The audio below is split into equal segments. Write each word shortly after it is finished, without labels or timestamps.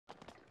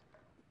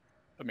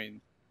I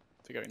mean,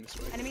 they're going this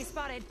way. Enemy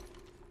spotted.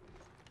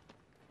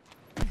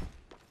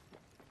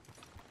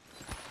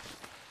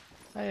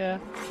 Hiya.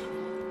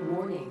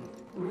 Warning.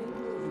 Ring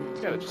movement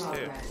Yeah, they're in just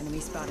here. progress. Enemy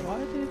spotted.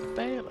 Why are they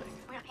bailing?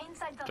 We're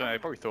inside the I don't know, they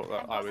probably thought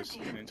that I was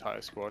an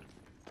entire squad.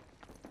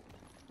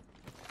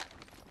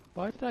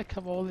 Why did I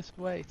come all this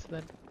way to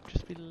then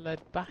just be led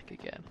back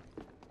again?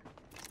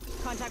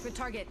 Contact with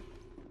target.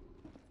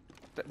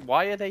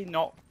 Why are they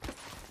not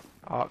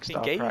Arc style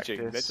engaging?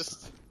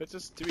 practice. They're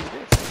just doing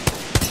this.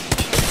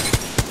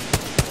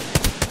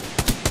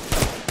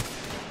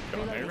 Got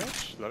a no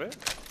range, love it.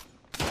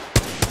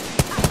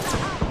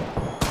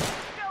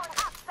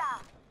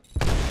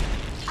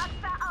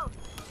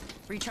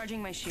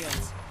 Recharging my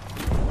shields.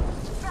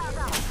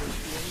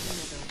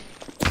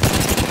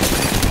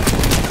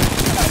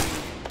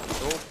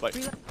 Oh, like,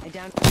 I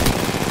down.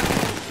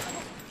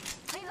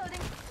 Reloading.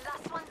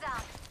 Last one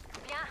down.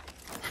 Yeah.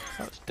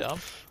 That's dumb.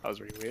 that was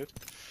really weird.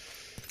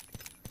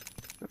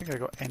 I don't think I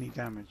got any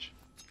damage.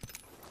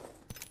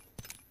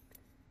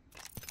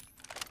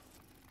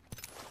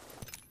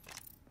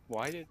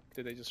 Why did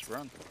they just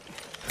run?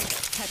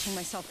 Catching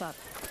myself up.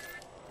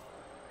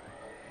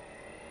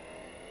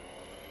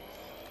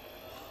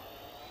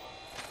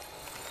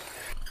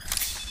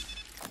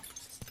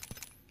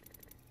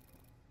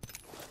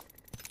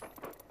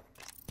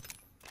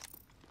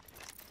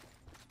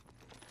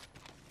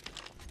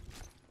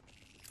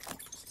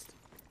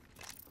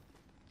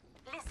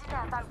 Listen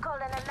up. I'm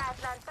calling a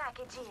lifeline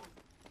package in.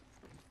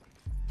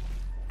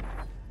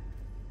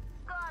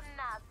 Go on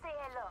now. Say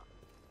hello.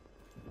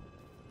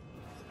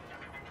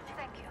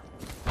 Thank you.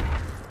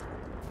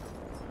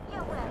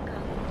 You're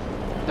welcome.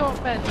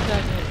 Don't mention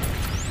it.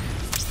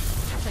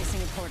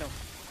 Placing a portal.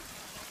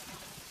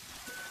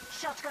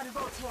 Shotgun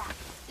bolt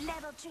here.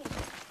 Level 3.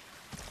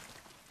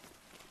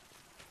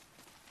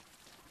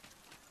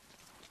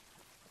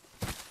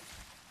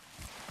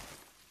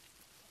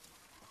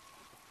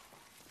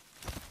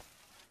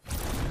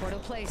 Portal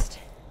placed.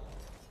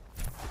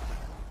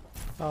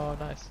 Oh,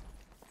 nice.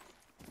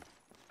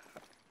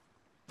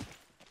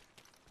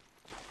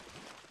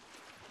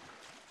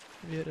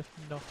 Have you heard of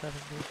not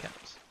having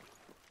kneecaps?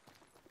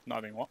 Not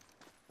having what?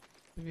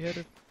 Have you heard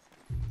of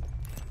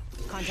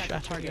Contact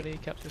with shattering your target.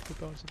 kneecaps with the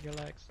bones in your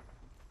legs?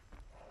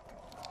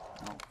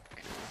 Oh,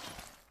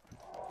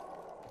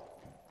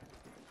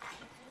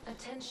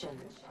 Attention.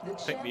 The I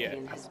think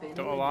champion has been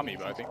don't alarm me,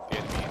 but I think the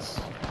enemy's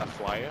a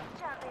flyer.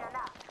 Champion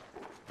up.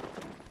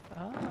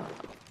 Ah.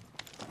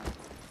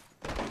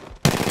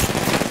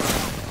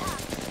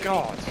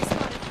 God!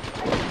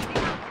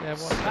 Yeah,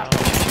 one down.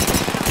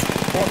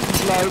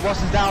 Watson's low,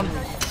 Watson's down.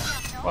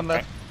 On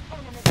the.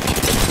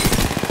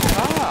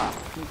 Ah!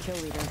 New kill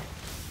leader. That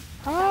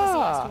was the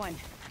last Ah! one.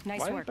 Nice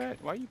Why work.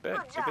 are you bet?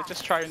 If they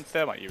just try and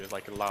thermite you as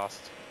like a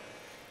last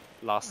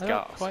I don't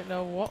gasp. quite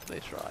know what they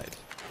tried.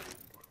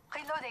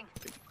 Reloading.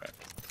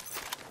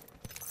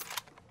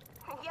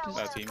 You're No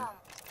welcome. team.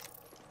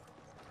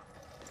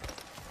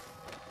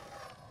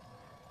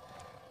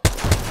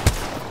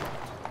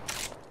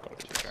 Got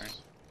it, just going.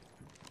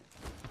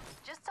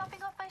 Just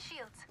topping off my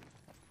shields.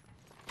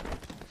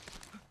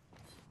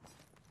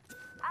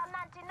 I'm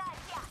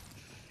anti-knife here.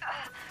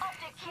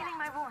 Optic healing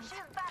my wounds.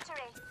 Shield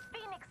battery.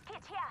 Phoenix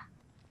kit here.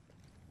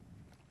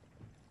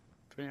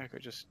 I think I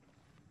could just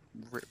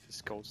rip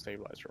this gold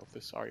stabilizer off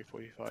this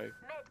RE-45. Med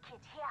kit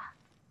here.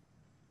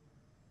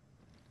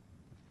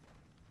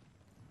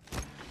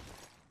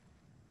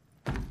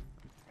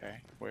 Okay,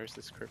 where's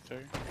this crypto?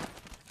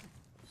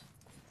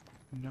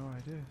 No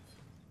idea.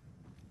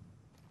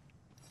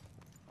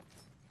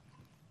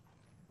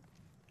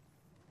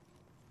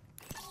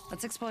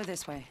 Let's explore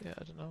this way. Yeah,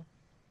 I don't know.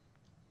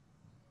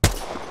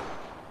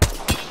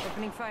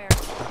 Opening fire.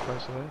 How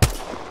close are they?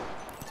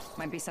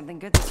 Might be something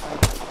good this way.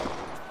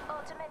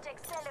 Ultimate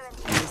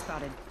accelerant. Enemy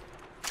spotted.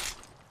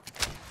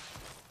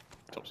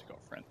 It's obviously got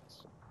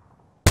friends.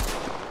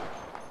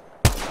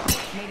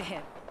 Made a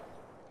hit.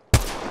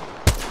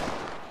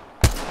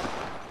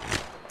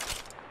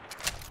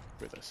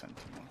 With a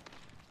sentinel.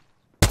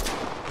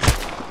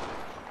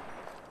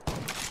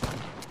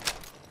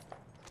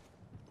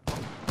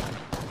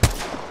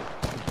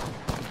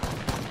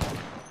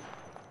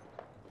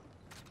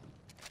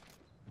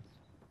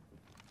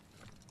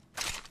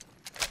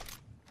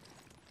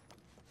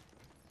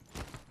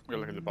 We're gonna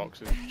look at the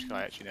boxes, which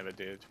I actually never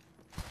did.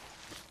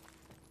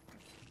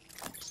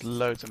 There's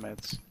loads of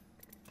meds.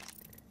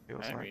 I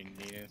Feels don't like. really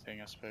need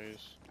anything, I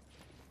suppose.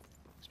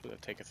 Split a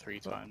taker 3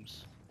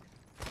 times.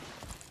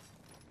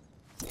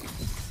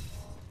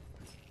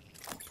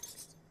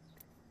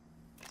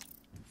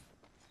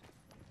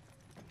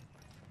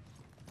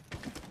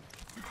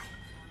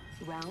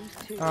 Round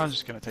 2. Oh, I'm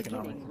just gonna take an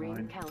armor. Beginning ring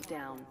Mine.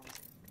 countdown.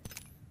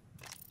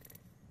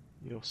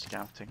 You're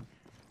scouting.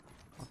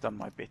 I've done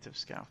my bit of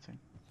scouting.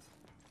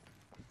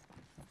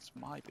 That's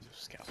my bit of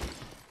scouting.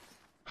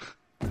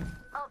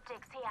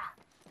 Optics here.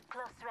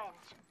 Close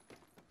range.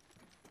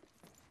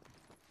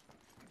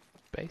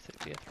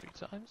 Basically, 3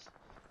 times.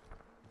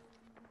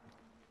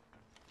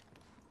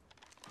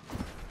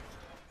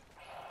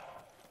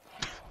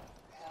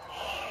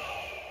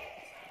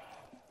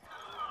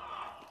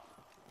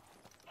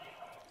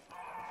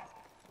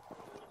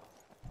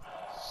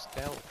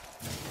 hell?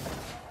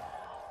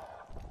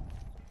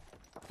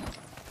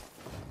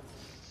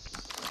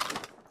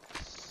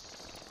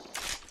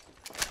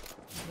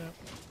 No.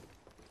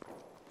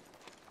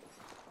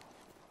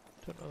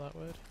 Don't know that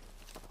word.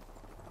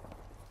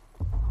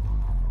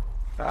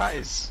 That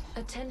is.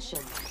 Attention.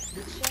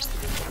 The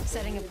champion.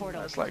 Setting a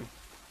portal. That's like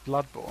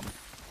Bloodborne.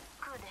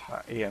 Good.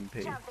 That EMP.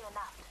 Champion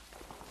up.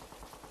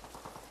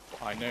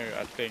 I know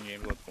a thing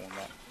in Bloodborne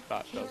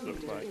that does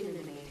look like.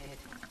 Eliminated.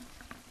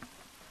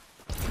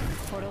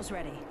 Portal's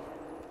ready.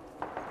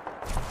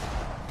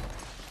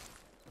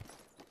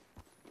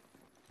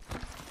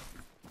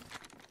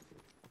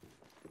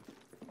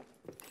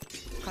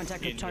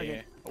 Contact with In target.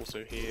 here,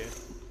 also here.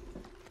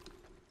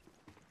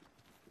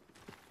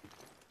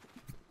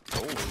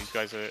 Oh, these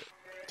guys are.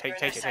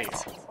 Take it.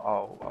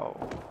 Oh.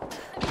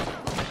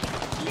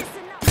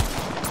 Listen up.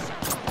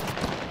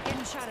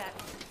 Getting shot at.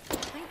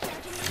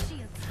 Recharging my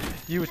shields.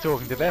 You were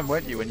talking to them,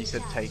 weren't you, when you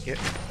said take it?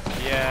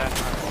 Yeah.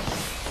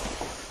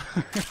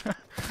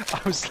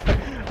 I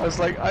was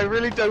like, I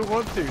really don't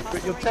want to,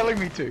 but you're telling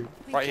me to.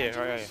 Right here.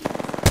 Right,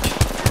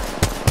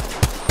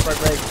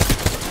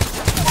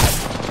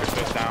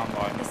 Crypto's down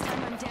line. This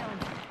time I'm down.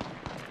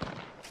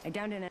 I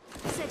downed in it.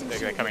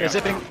 They're coming They're up.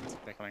 zipping.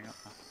 They're coming up.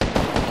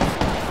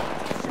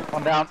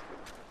 One down.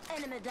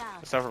 Enemy down.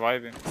 They're still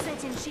reviving.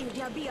 Setting shield,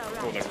 you'll be Oh,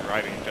 alright. they're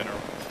reviving in general.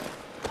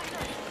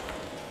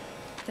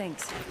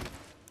 Thanks.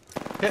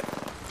 Hit.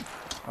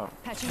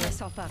 Patching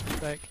myself up.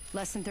 Back.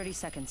 Less than 30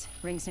 seconds.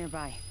 Rings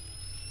nearby.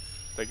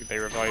 They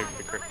revived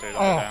the crypto that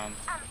Oh. were down.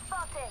 I'm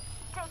spotted.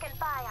 Taking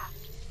fire.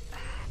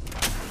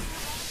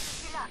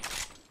 Reload.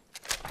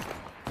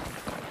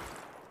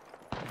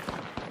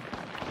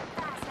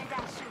 Pass me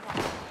that shooter.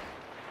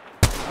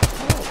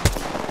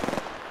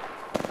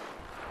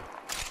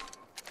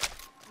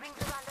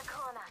 Rings around the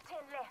corner. 10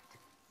 left.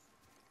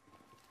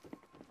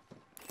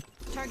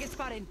 Target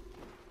spotted.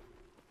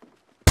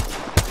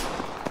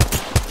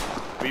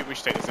 We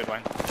should take the zip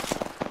line.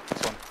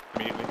 This one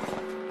immediately.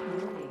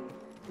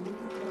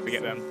 We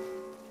get them.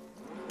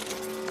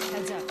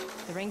 Heads up.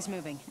 The ring's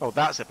moving. Oh,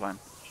 that's a plan.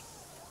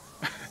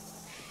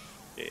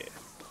 Yeah.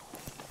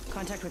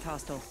 Contact with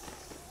hostile.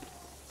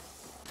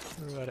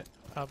 We got it.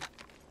 I'm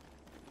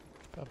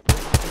Down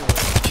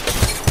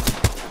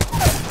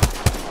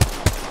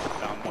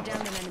I one.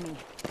 downed an enemy.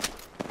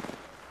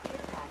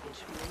 Care package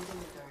being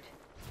delivered.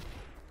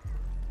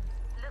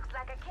 Looks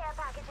like a care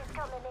package is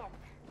coming in.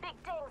 Big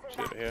things in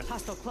Shoot that. it here.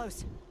 Hostile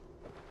close.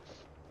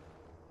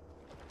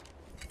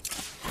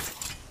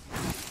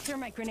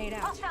 Thermite grenade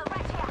out. Hostile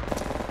right here.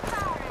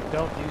 Firing.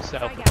 Don't use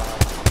self Frag out.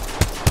 revive.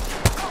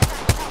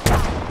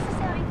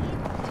 Necessary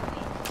input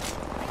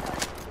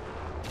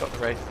to Got the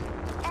Wraith. win.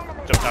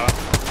 Enemy Jump down. tower.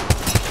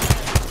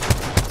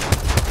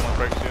 One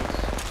break shields.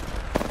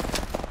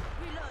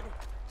 Reload.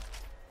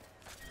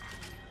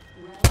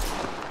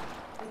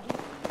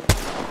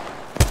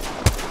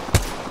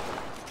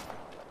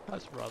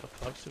 That's rather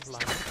close to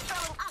land.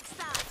 Throwing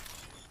upstairs.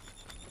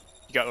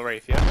 You got the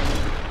Wraith,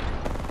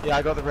 yeah? Yeah,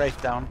 I got the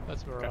Wraith down.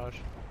 That's Mirage.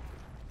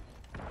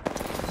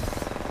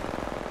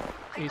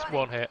 He's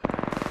one hit.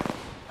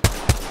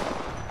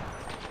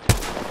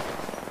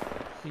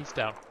 He's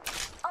down.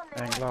 Only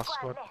And one last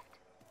squad squad. left.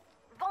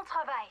 Bon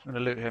travail. I'm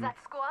gonna loot him. That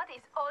squad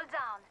is all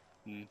down.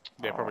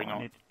 They're probably Oh, I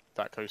not need-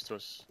 that close to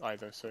us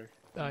either, so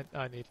I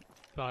need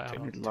light take,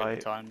 ammo. need take light.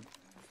 your time.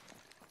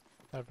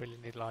 I really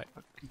need light.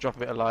 Drop a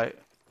bit of light.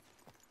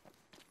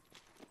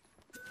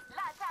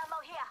 Light ammo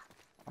here.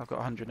 I've got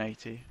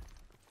 180.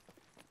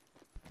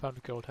 Found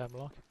a gold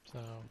hemlock, so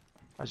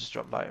I just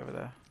dropped light over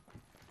there.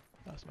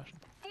 that's smashing.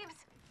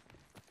 Dibs.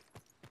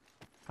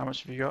 How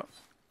much have you got?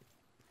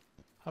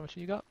 How much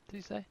have you got? Did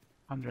you say?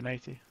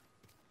 180.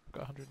 I've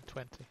got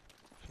 120.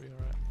 Should be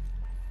alright.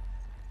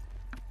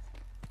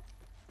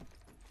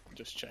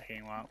 Just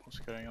checking out what's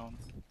going on.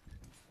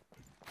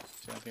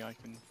 Is there anything I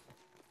can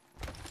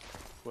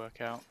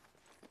work out?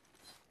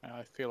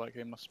 I feel like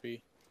they must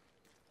be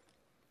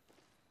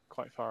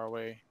quite far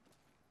away.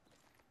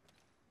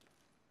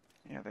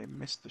 Yeah, they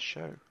missed the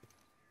show.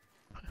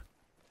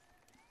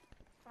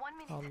 1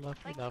 minute. Oh, lovely,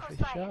 Rings lovely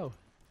crossfire. show.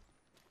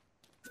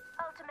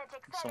 Ultimate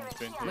Someone's been accelerant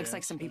here. here. Looks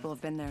like some people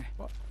have been there.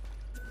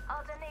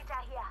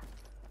 Alternator here.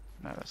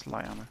 No, that's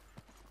light ammo.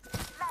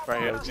 Light Right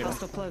here, ammo. it's in.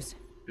 Hostile close.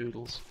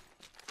 Oodles.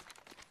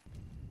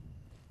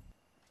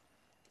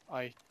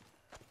 I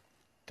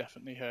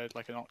definitely heard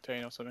like an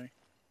octane or something.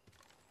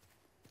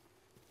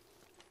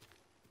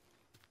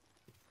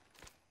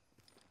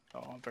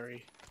 Oh, I'm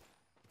very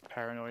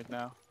paranoid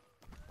now.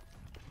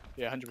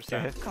 Yeah, 100%.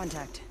 Yeah.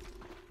 Contact.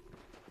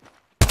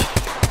 I'm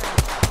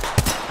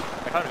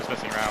kind of just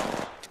messing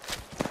around.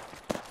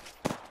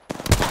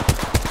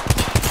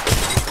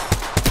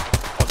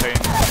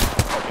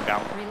 Octane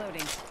down.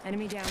 Reloading.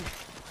 Enemy down.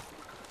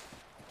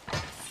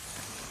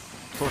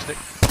 4 stick.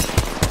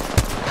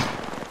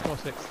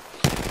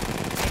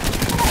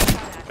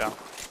 4-6. Down.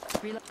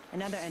 Reload.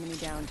 Another enemy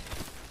down.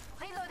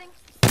 Reloading.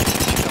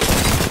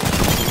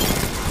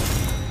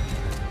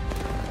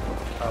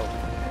 Oh.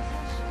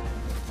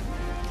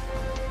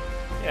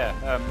 Yeah,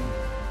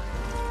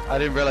 I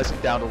didn't realise you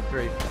downed all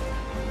 3.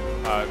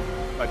 I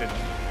didn't.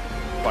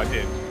 Well, I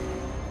did.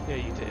 Yeah,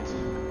 you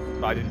did.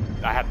 But I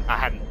didn't. I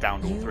hadn't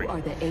downed all You 3. are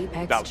the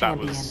Apex That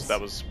champions.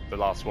 was the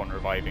last one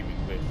reviving.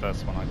 The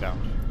first one I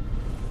downed.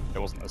 It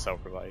wasn't a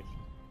self revive.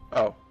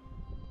 Oh.